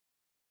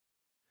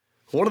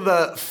One of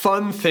the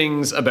fun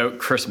things about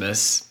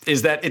Christmas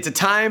is that it's a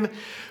time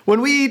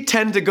when we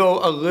tend to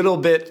go a little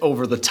bit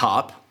over the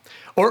top.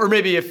 Or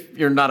maybe if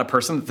you're not a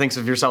person that thinks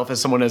of yourself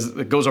as someone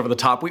that goes over the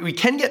top, we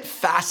can get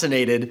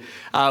fascinated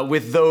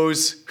with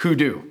those who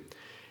do.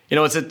 You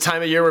know, it's a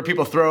time of year where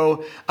people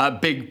throw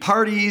big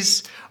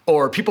parties,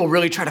 or people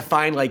really try to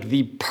find like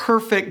the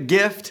perfect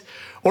gift.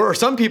 Or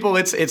some people,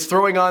 it's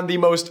throwing on the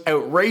most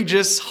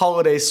outrageous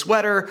holiday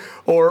sweater,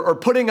 or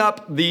putting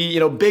up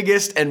the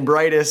biggest and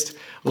brightest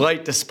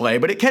light display.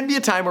 But it can be a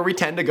time where we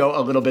tend to go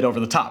a little bit over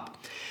the top.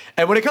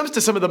 And when it comes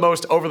to some of the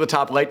most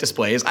over-the-top light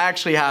displays, I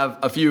actually have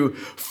a few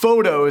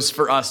photos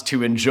for us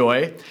to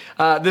enjoy.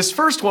 This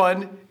first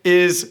one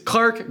is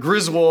Clark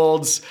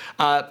Griswold's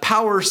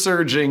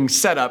power-surging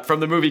setup from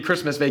the movie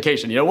Christmas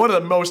Vacation. You know, one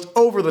of the most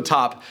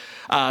over-the-top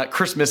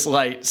Christmas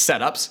light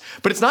setups.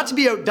 But it's not to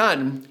be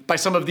outdone by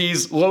some of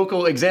these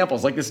local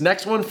examples. Like this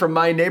next one from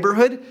my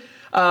neighborhood.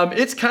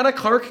 It's kind of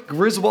Clark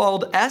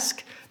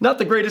Griswold-esque. Not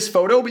the greatest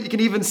photo, but you can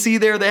even see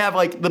there they have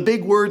like the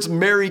big words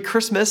Merry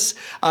Christmas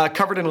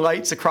covered in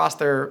lights across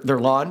their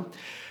lawn.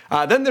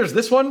 Then there's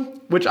this one,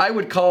 which I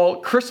would call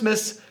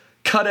Christmas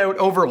cutout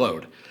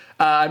overload.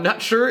 I'm not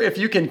sure if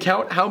you can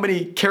count how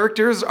many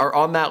characters are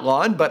on that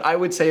lawn, but I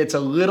would say it's a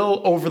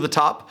little over the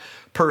top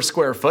per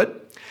square foot.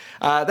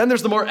 Then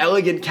there's the more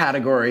elegant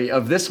category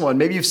of this one.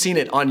 Maybe you've seen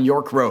it on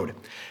York Road.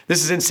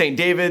 This is in St.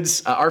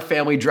 David's. Our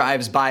family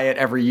drives by it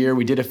every year.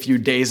 We did a few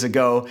days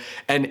ago,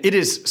 and it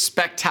is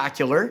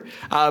spectacular,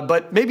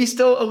 but maybe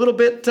still a little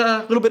bit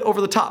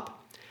over the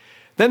top.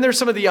 Then there's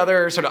some of the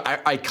other sort of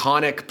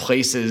iconic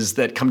places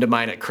that come to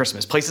mind at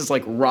Christmas. Places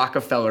like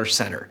Rockefeller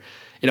Center.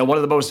 You know, one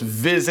of the most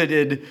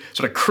visited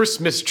sort of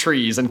Christmas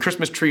trees and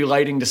Christmas tree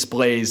lighting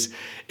displays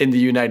in the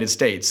United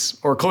States.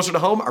 Or closer to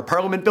home, our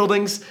Parliament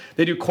buildings,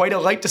 they do quite a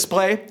light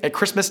display at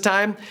Christmas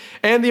time.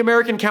 And the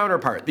American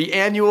counterpart, the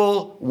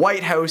annual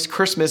White House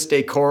Christmas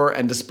decor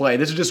and display.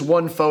 This is just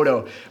one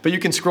photo, but you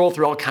can scroll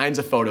through all kinds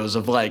of photos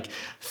of like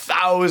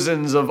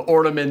thousands of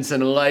ornaments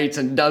and lights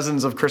and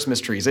dozens of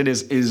Christmas trees. It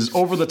is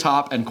over the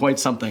top and quite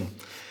something.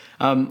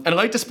 And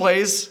light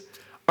displays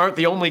aren't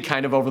the only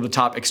kind of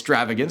over-the-top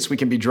extravagance we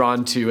can be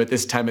drawn to at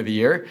this time of the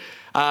year,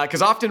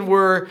 because often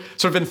we're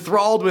sort of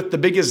enthralled with the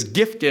biggest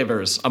gift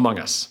givers among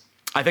us.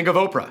 I think of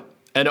Oprah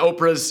and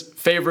Oprah's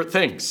favorite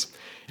things.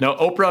 You know,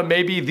 Oprah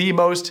may be the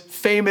most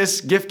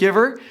famous gift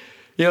giver.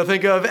 You know,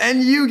 think of,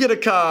 and you get a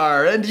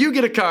car, and you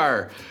get a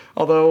car.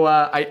 Although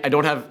I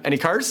don't have any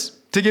cars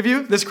to give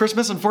you this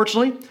Christmas,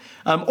 unfortunately.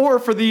 Or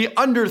for the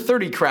under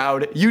 30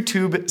 crowd,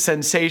 YouTube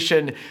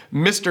sensation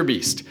Mr.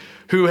 Beast,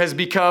 who has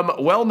become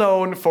well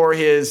known for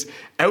his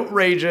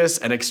outrageous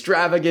and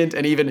extravagant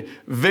and even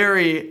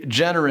very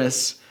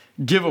generous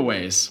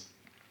giveaways.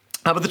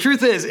 But the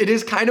truth is, it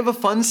is kind of a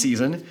fun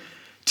season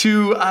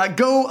to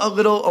go a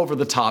little over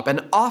the top.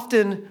 And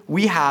often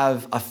we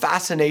have a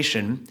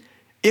fascination,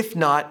 if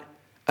not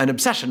an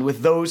obsession,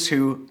 with those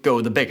who go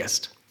the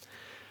biggest.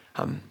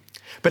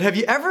 But have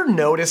you ever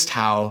noticed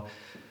how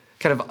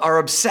kind of our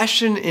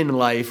obsession in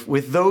life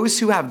with those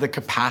who have the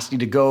capacity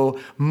to go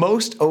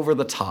most over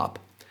the top,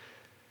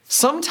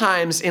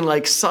 sometimes in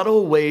like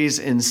subtle ways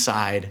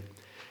inside,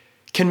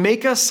 can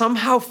make us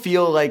somehow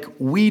feel like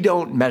we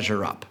don't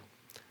measure up?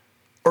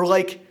 Or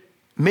like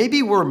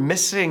maybe we're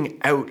missing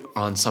out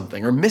on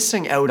something, or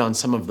missing out on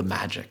some of the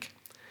magic.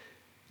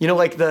 You know,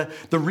 like the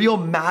real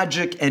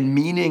magic and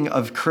meaning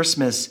of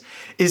Christmas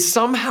is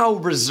somehow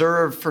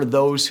reserved for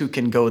those who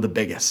can go the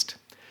biggest.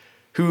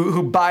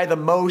 Who buy the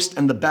most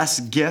and the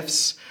best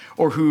gifts,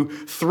 or who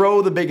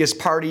throw the biggest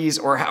parties,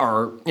 or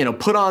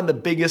put on the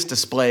biggest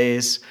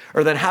displays,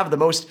 or then have the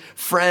most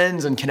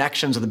friends and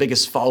connections, or the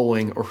biggest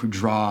following, or who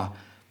draw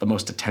the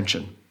most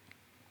attention.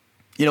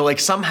 You know, like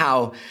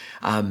somehow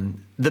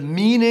the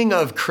meaning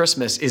of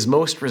Christmas is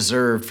most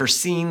reserved for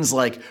scenes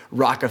like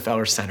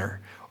Rockefeller Center,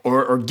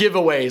 or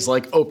giveaways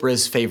like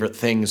Oprah's favorite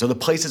things, or the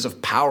places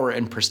of power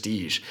and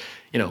prestige,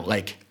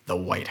 like the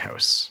White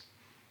House.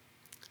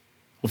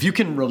 Well, if you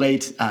can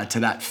relate to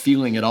that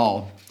feeling at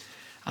all,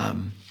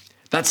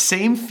 that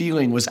same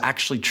feeling was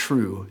actually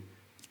true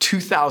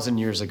 2,000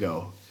 years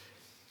ago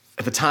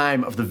at the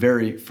time of the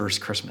very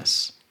first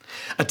Christmas.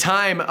 A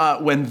time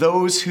when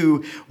those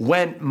who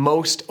went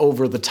most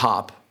over the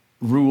top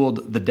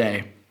ruled the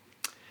day.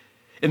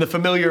 In the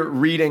familiar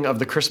reading of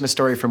the Christmas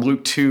story from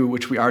Luke 2,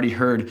 which we already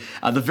heard,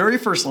 the very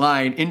first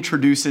line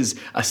introduces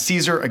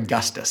Caesar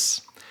Augustus.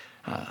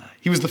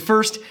 He was the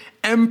first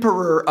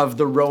emperor of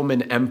the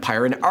Roman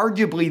Empire and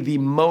arguably the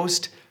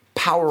most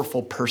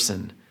powerful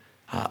person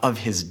of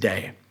his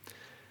day.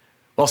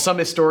 While some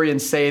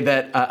historians say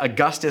that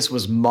Augustus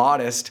was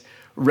modest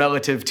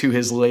relative to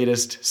his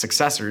latest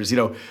successors,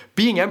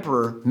 being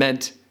emperor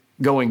meant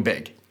going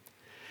big.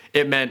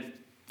 It meant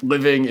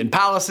living in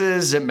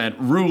palaces, it meant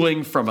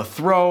ruling from a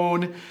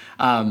throne,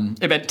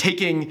 it meant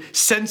taking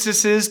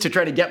censuses to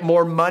try to get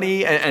more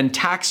money and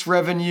tax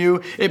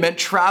revenue, it meant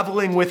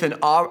traveling with an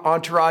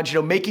entourage,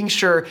 making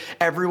sure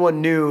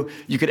everyone knew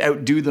you could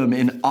outdo them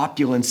in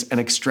opulence and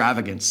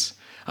extravagance.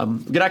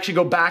 We can actually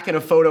go back in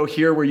a photo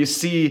here where you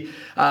see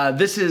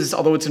this is,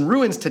 although it's in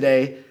ruins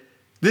today,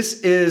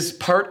 this is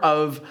part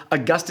of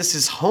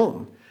Augustus's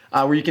home,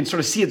 where you can sort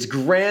of see its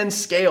grand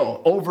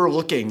scale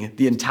overlooking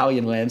the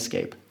Italian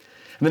landscape.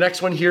 And the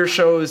next one here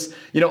shows,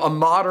 a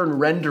modern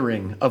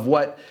rendering of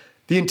what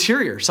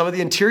some of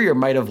the interior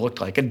might have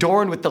looked like,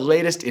 adorned with the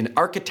latest in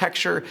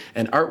architecture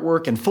and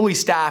artwork and fully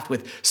staffed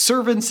with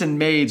servants and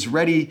maids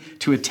ready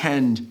to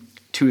attend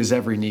to his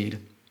every need.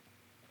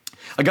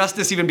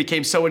 Augustus even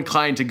became so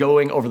inclined to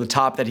going over the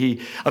top that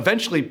he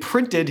eventually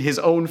printed his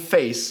own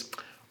face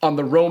on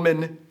the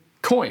Roman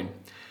coin.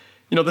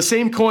 The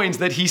same coins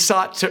that he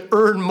sought to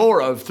earn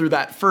more of through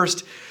that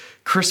first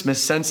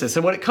Christmas census.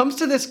 And when it comes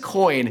to this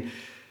coin,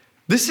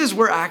 this is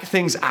where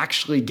things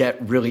actually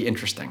get really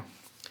interesting.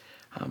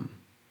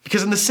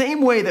 Because in the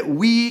same way that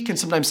we can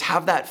sometimes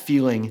have that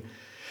feeling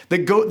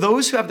that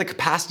those who have the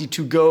capacity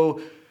to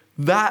go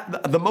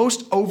the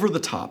most over the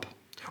top,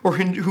 or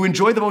who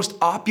enjoy the most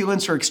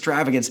opulence or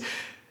extravagance,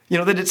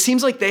 that it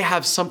seems like they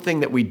have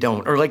something that we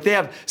don't, or like they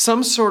have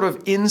some sort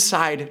of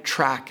inside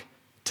track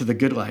to the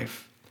good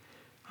life.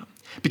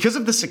 Because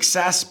of the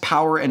success,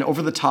 power, and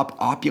over-the-top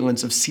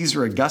opulence of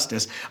Caesar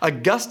Augustus,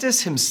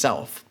 Augustus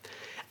himself,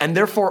 and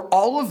therefore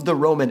all of the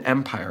Roman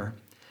Empire,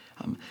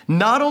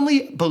 not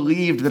only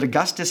believed that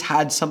Augustus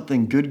had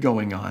something good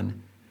going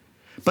on,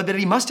 but that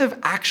he must have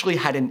actually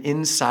had an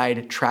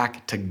inside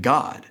track to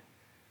God,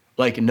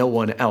 like no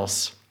one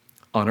else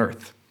on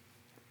earth.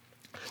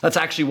 That's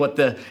actually what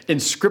the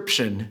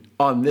inscription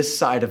on this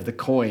side of the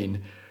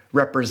coin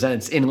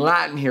represents. In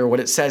Latin here, what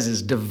it says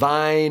is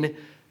Divine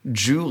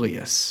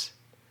Julius,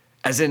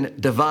 as in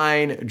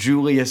Divine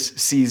Julius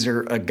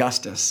Caesar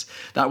Augustus.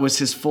 That was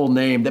his full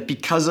name, that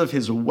because of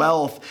his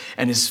wealth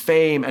and his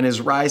fame and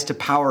his rise to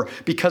power,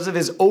 because of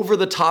his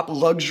over-the-top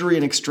luxury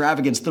and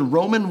extravagance, the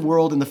Roman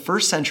world in the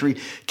first century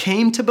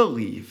came to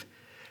believe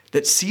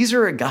that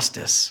Caesar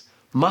Augustus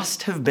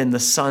must have been the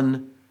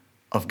son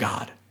of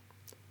God.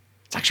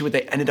 It's actually what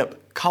they ended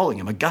up calling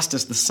him,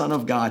 Augustus, the son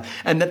of God,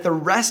 and that the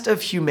rest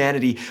of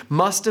humanity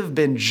must have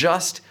been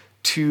just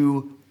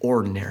too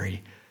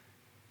ordinary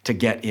to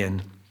get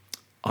in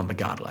on the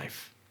God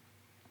life.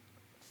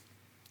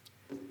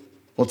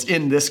 Well, it's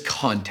in this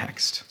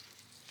context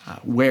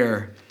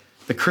where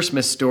the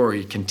Christmas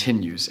story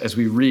continues as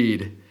we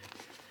read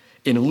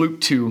in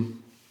Luke 2,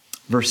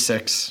 verse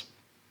 6.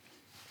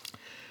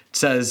 It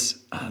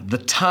says, the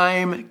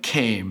time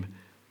came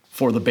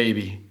for the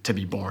baby to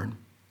be born.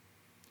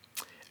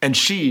 And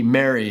she,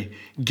 Mary,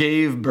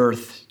 gave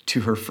birth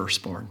to her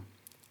firstborn,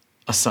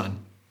 a son.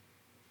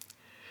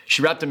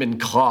 She wrapped him in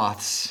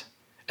cloths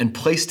and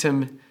placed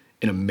him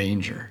in a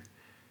manger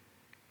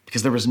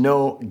because there was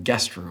no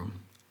guest room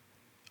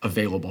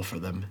available for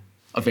them.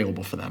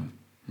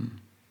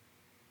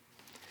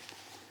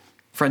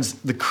 Friends,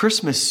 the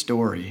Christmas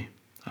story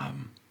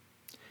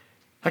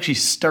actually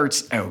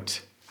starts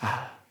out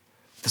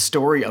the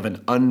story of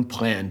an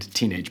unplanned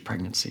teenage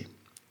pregnancy.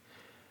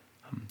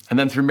 And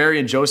then through Mary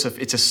and Joseph,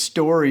 it's a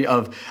story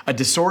of a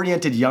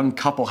disoriented young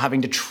couple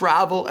having to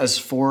travel as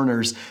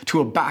foreigners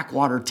to a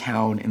backwater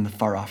town in the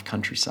far-off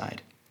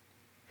countryside.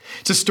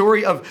 It's a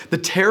story of the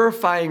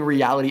terrifying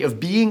reality of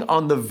being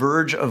on the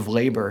verge of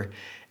labor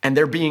and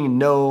there being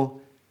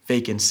no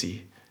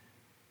vacancy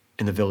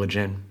in the village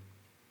inn.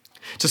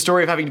 It's a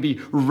story of having to be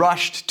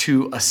rushed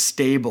to a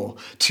stable,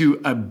 to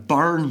a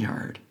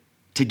barnyard,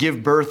 to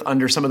give birth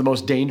under some of the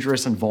most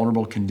dangerous and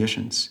vulnerable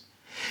conditions.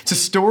 It's a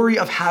story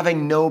of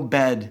having no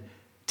bed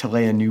to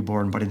lay a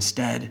newborn, but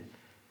instead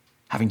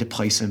having to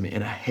place him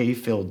in a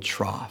hay-filled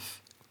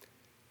trough,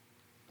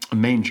 a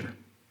manger.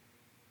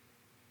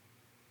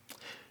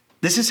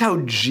 This is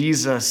how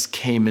Jesus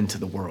came into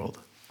the world.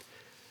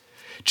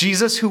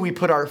 Jesus, who we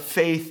put our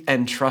faith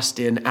and trust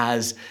in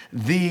as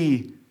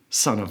the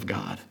Son of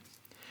God.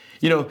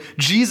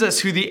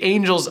 Jesus, who the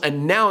angels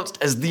announced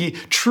as the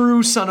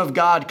true Son of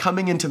God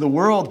coming into the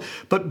world,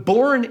 but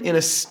born in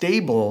a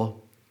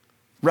stable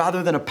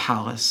rather than a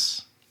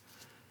palace,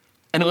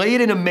 and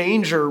laid in a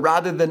manger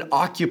rather than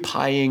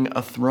occupying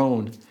a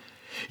throne.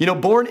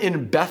 Born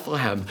in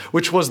Bethlehem,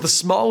 which was the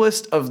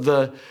smallest of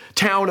the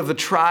town of the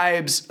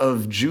tribes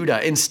of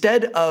Judah,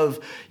 instead of,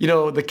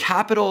 the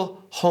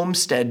capital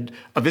homestead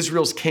of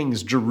Israel's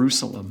kings,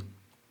 Jerusalem.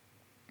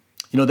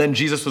 Then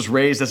Jesus was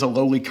raised as a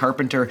lowly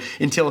carpenter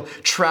until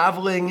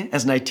traveling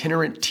as an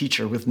itinerant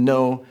teacher with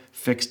no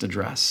fixed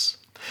address.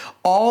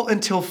 All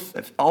until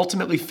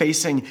ultimately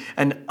facing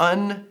an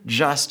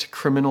unjust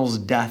criminal's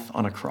death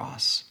on a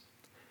cross.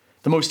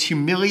 The most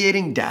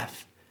humiliating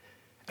death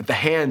at the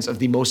hands of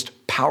the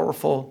most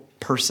powerful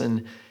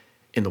person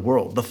in the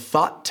world, the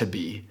thought to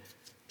be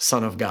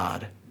Son of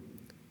God,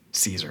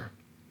 Caesar.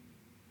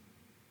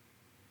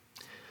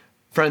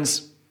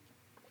 Friends,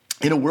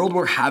 in a world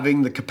where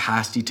having the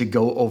capacity to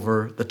go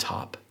over the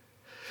top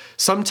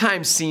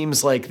sometimes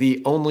seems like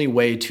the only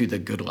way to the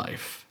good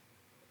life,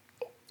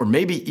 or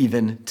maybe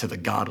even to the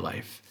God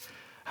life,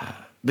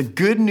 the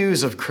good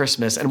news of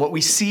Christmas and what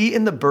we see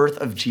in the birth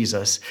of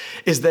Jesus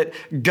is that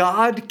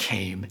God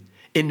came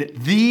in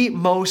the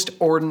most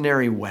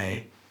ordinary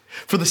way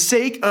for the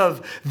sake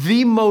of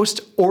the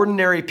most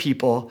ordinary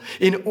people,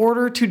 in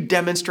order to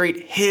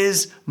demonstrate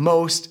his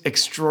most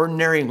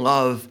extraordinary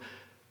love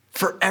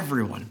for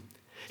everyone.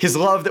 His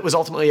love that was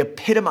ultimately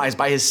epitomized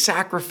by his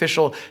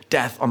sacrificial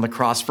death on the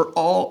cross for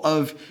all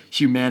of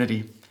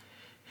humanity.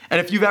 And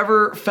if you've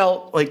ever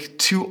felt like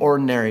too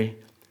ordinary,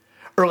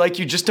 or like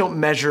you just don't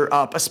measure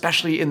up,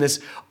 especially in this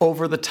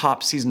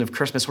over-the-top season of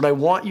Christmas, what I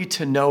want you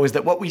to know is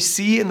that what we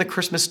see in the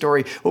Christmas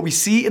story, what we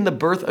see in the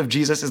birth of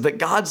Jesus, is that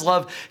God's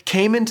love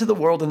came into the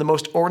world in the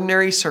most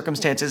ordinary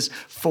circumstances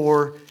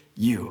for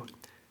you.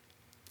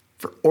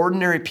 For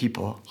ordinary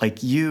people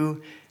like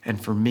you and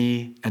for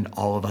me and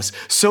all of us,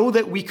 so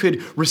that we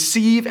could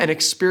receive and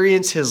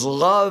experience his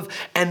love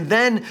and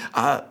then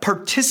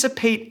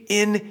participate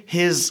in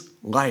his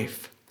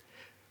life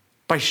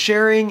by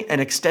sharing and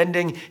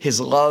extending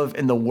his love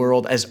in the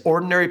world as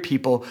ordinary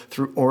people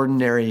through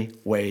ordinary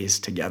ways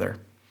together.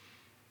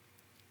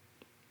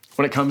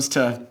 When it comes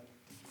to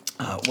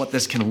what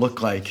this can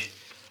look like,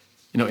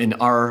 in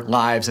our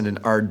lives and in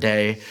our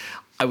day,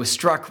 I was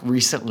struck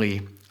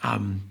recently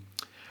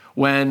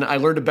when I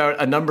learned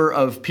about a number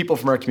of people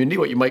from our community,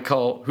 who you might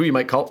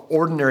call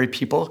ordinary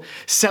people,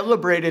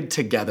 celebrated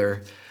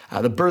together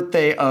the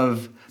birthday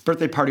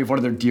party of one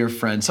of their dear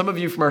friends. Some of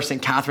you from our St.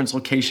 Catharines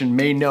location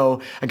may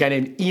know a guy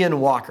named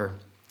Ian Walker.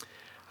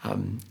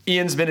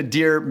 Ian's been a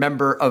dear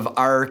member of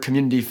our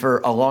community for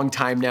a long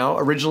time now,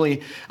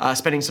 originally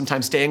spending some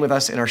time staying with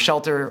us in our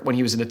shelter when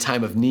he was in a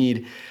time of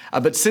need,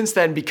 but since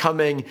then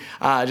becoming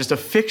just a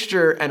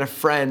fixture and a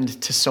friend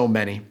to so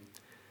many.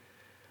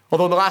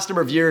 Although in the last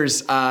number of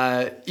years,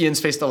 Ian's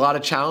faced a lot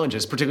of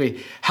challenges,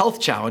 particularly health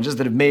challenges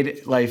that have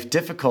made life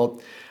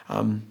difficult.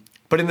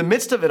 But in the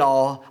midst of it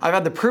all, I've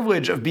had the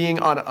privilege of being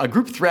on a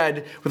group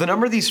thread with a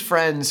number of these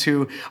friends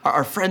who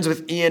are friends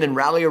with Ian and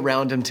rally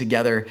around him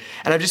together.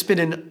 And I've just been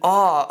in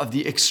awe of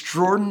the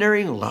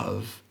extraordinary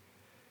love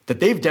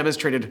that they've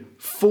demonstrated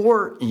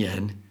for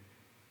Ian,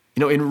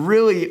 in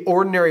really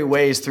ordinary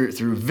ways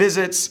through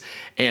visits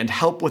and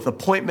help with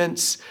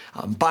appointments,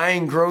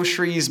 buying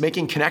groceries,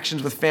 making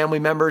connections with family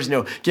members,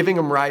 giving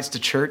them rides to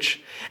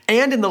church,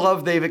 and in the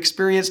love they've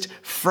experienced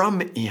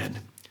from Ian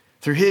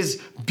through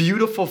his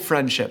beautiful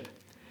friendship,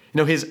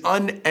 his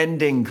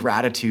unending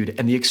gratitude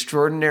and the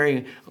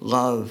extraordinary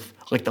love,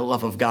 like the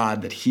love of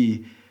God that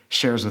he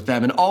shares with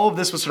them. And all of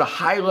this was sort of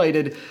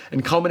highlighted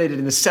and culminated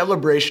in the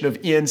celebration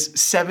of Ian's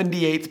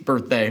 78th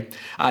birthday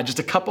just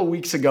a couple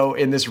weeks ago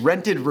in this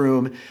rented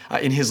room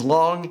in his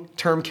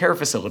long-term care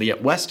facility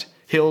at West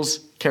Hills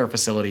Care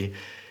Facility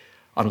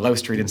on Low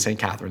Street in St.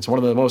 Catharines, one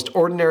of the most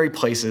ordinary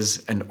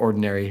places and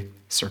ordinary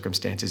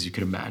circumstances you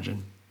could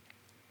imagine.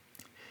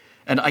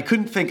 And I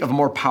couldn't think of a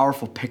more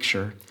powerful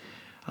picture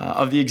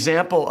of the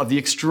example of the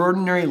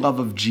extraordinary love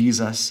of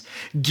Jesus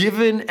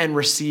given and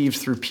received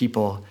through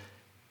people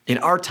in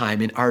our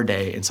time, in our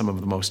day, in some of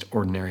the most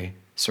ordinary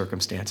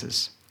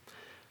circumstances.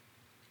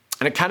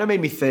 And it kind of made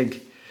me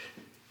think,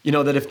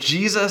 that if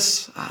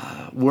Jesus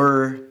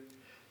were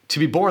to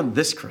be born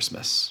this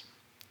Christmas,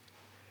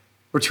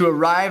 or to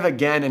arrive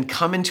again and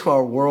come into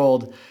our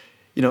world,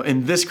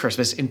 in this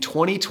Christmas, in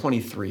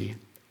 2023,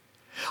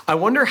 I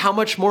wonder how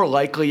much more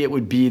likely it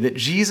would be that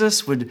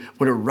Jesus would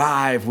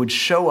arrive, would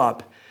show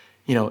up,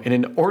 in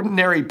an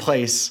ordinary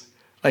place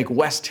like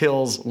West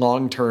Hills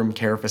Long-Term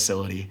Care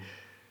Facility,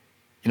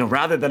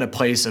 rather than a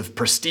place of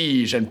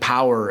prestige and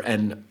power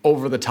and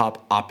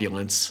over-the-top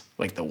opulence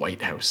like the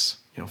White House,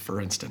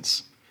 for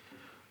instance.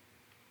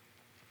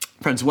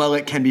 Friends, while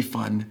it can be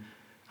fun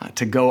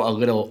to go a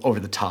little over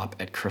the top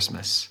at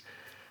Christmas,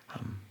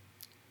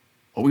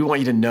 what we want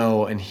you to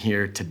know and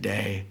hear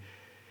today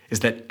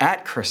is that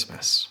at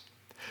Christmas,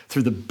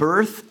 through the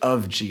birth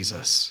of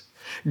Jesus,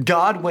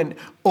 God went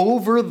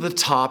over the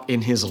top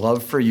in his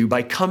love for you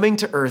by coming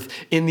to earth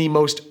in the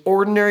most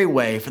ordinary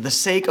way for the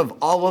sake of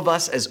all of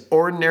us as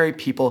ordinary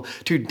people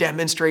to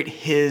demonstrate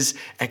his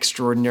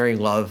extraordinary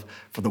love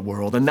for the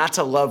world. And that's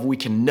a love we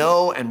can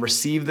know and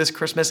receive this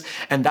Christmas.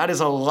 And that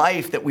is a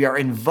life that we are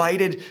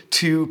invited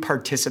to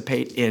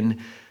participate in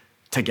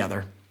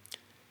together.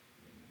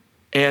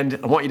 And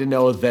I want you to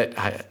know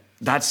that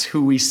that's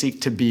who we seek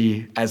to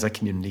be as a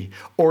community.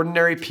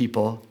 Ordinary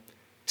people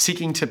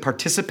seeking to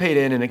participate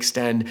in and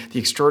extend the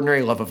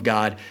extraordinary love of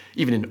God,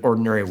 even in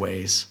ordinary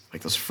ways,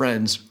 like those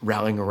friends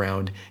rallying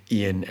around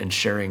Ian and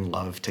sharing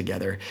love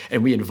together.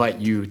 And we invite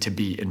you to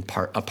be a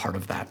part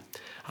of that.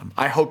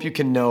 I hope you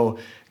can know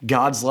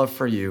God's love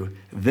for you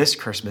this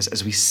Christmas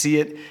as we see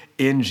it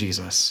in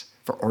Jesus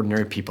for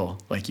ordinary people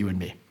like you and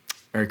me.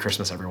 Merry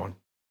Christmas, everyone.